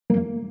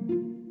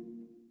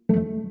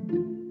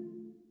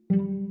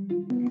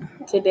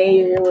Today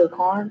you're here with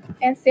Kharm.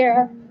 And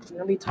Sarah. We're going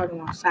to be talking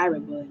about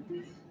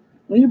cyberbullying.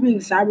 When you're being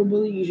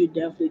cyberbullied, you should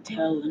definitely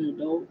tell an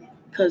adult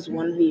because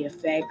one of the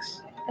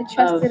effects A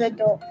trusted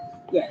adult.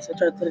 Yes, a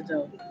trusted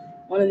adult.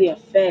 One of the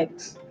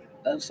effects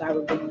of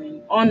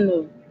cyberbullying on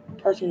the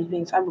person who's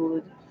being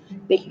cyberbullied,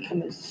 they can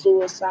commit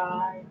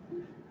suicide,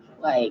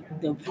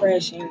 like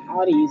depression,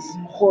 all these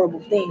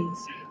horrible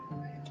things.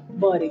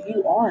 But if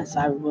you are a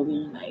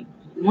cyberbully, like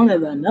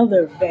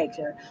another effect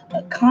or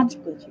a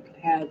consequence you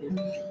could have is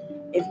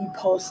if you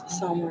post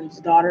someone's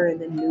daughter in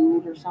the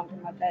nude or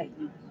something like that,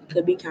 you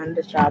could be counted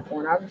as child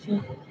pornography.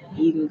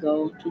 You can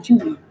go to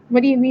juvie.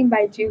 What do you mean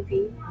by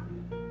juvie?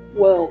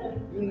 Well,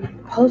 you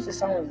posted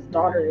someone's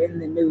daughter in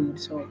the nude,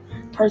 so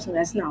personally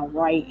that's not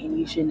right, and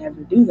you should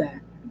never do that.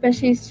 But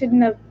she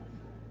shouldn't have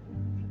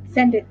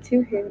sent it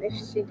to him if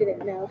she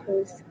didn't know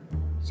if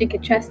she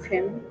could trust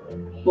him.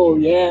 Well,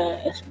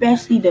 yeah,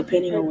 especially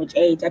depending on which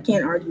age. I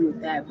can't argue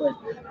with that, but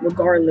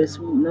regardless,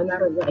 no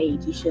matter what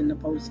age, he shouldn't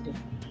have posted it.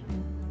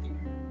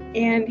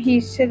 And he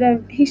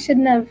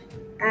shouldn't have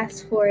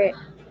asked for it,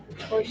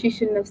 or she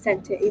shouldn't have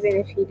sent it, even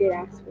if he did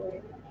ask for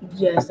it.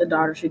 Yes, the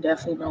daughter should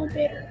definitely know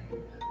better.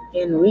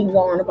 And we can go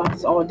on about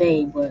this all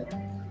day, but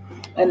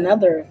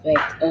another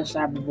effect of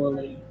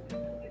cyberbullying.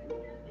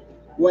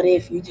 What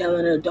if you tell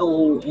an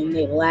adult and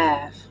they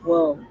laugh?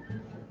 Well,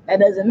 that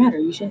doesn't matter.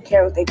 You shouldn't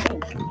care what they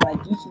think.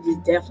 Like, you should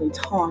just definitely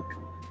talk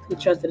to a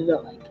trusted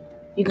adult. Like,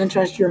 you can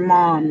trust your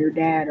mom, your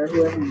dad, or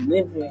whoever you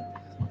live with.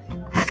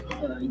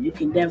 You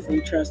can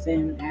definitely trust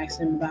them, ask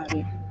them about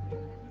it.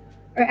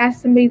 Or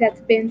ask somebody that's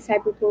been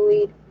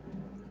cyberbullied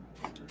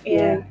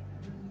and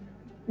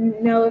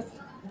know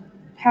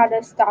how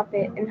to stop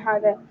it and how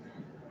to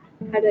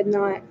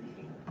not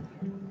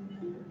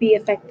be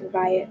affected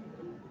by it.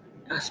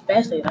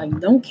 Especially,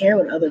 don't care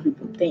what other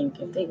people think.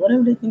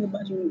 Whatever they think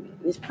about you,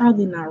 it's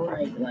probably not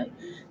right. Like,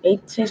 they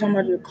say something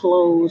about your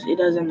clothes, it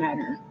doesn't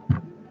matter.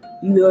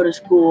 You go to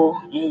school,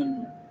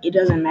 and it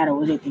doesn't matter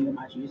what they think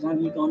about you, as long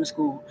as you go to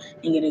school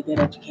and get a good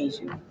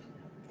education.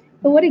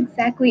 But what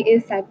exactly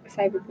is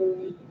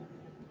cyberbullying?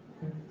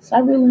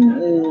 Cyberbullying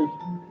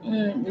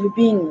is you're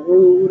being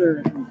rude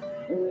or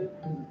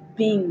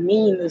being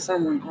mean to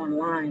someone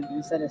online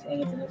instead of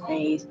saying it to their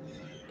face.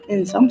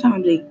 And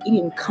sometimes they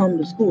even come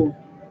to school.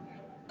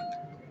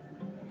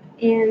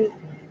 And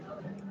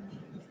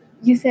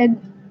you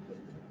said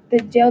the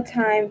jail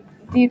time,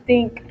 do you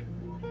think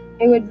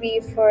it would be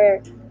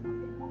for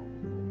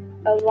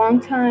a long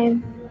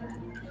time?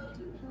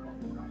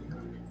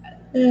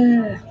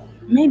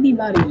 Maybe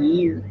about a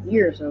year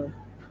or so.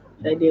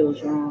 That did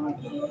was wrong,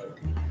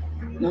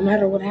 and no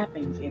matter what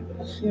happens,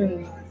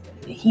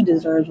 he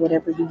deserves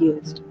whatever he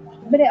gets.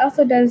 But it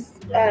also does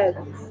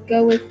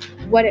go with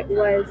what it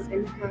was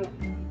and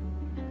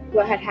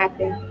what had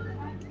happened.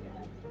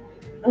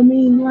 I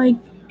mean, like,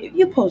 if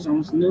you post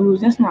on the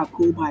news, that's not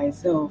cool by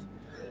itself.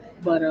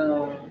 But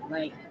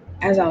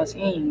as I was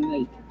saying,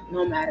 like,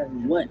 no matter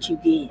what you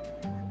get,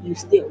 you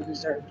still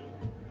deserve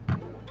it.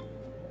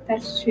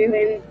 That's true,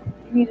 and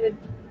you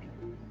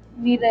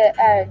need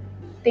to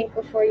think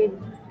before you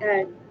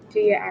do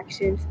your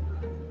actions.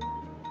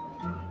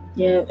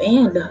 Yeah,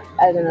 and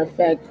as an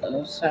effect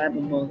of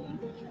cyberbullying,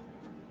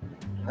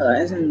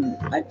 as in,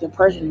 like, the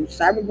person who's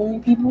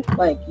cyberbullying people,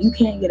 like, you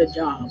can't get a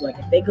job. Like,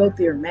 if they go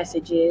through your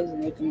messages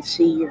and they can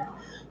see your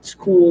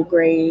school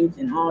grades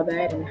and all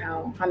that, and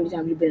how many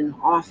times you've been in the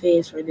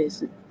office or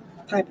this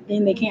type of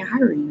thing, they can't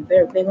hire you.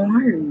 They won't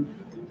hire you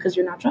because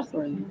you're not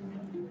trustworthy.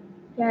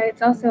 Yeah,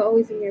 it's also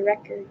always in your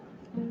record.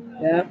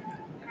 Yeah.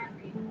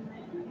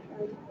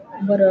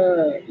 But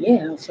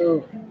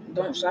so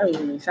don't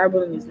cyberbullying.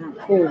 Cyberbullying is not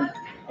cool.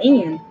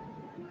 And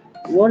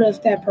what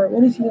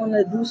if you want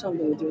to do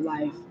something with your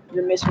life?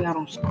 You're missing out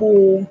on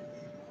school.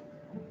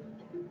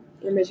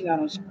 You're missing out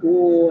on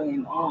school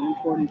and all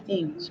important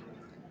things.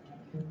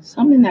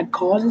 Something that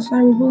causes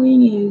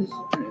cyberbullying is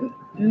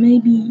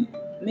maybe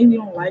you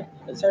don't like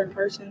a certain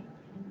person.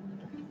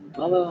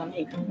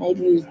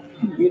 Maybe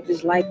you're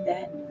just like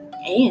that.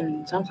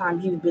 And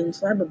sometimes you've been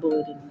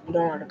cyberbullied and you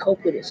don't know how to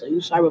cope with it, so you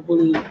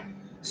cyberbully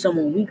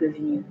someone weaker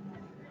than you.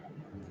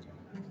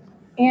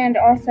 And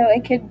also,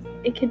 it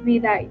could be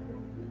that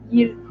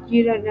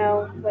you don't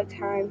know what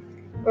time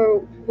or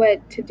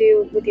what to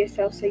do with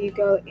yourself, so you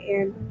go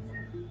and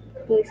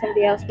bully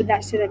somebody else. But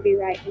that shouldn't be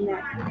right, and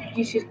that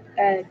you should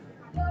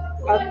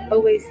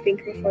always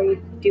think before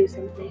you do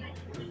something.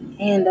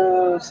 And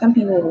some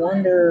people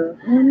wonder,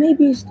 well,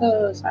 maybe it's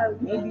not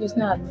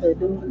the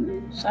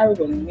dude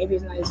cyberbullying. Maybe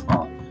it's not his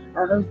fault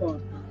or her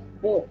fault.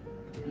 Well,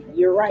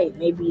 you're right.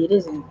 Maybe it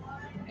isn't.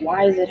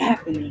 Why is it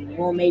happening?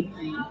 Well, maybe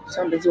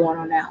something's going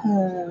on at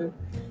home.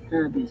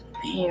 His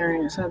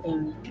parent,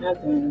 something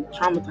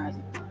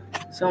traumatizing,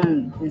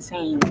 something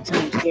insane,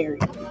 something scary.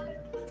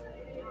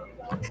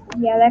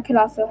 Yeah, that could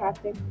also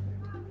happen.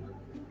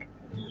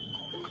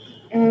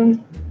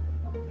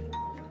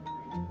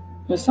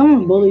 When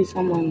someone bullies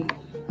someone,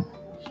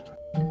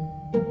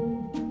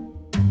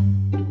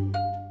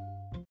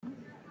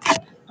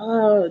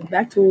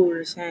 back to what we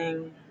were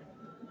saying,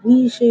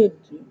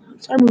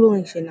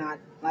 cyberbullying should not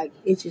Like,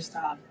 it should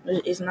stop.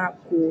 It's not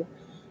cool,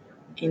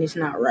 and it's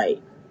not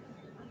right.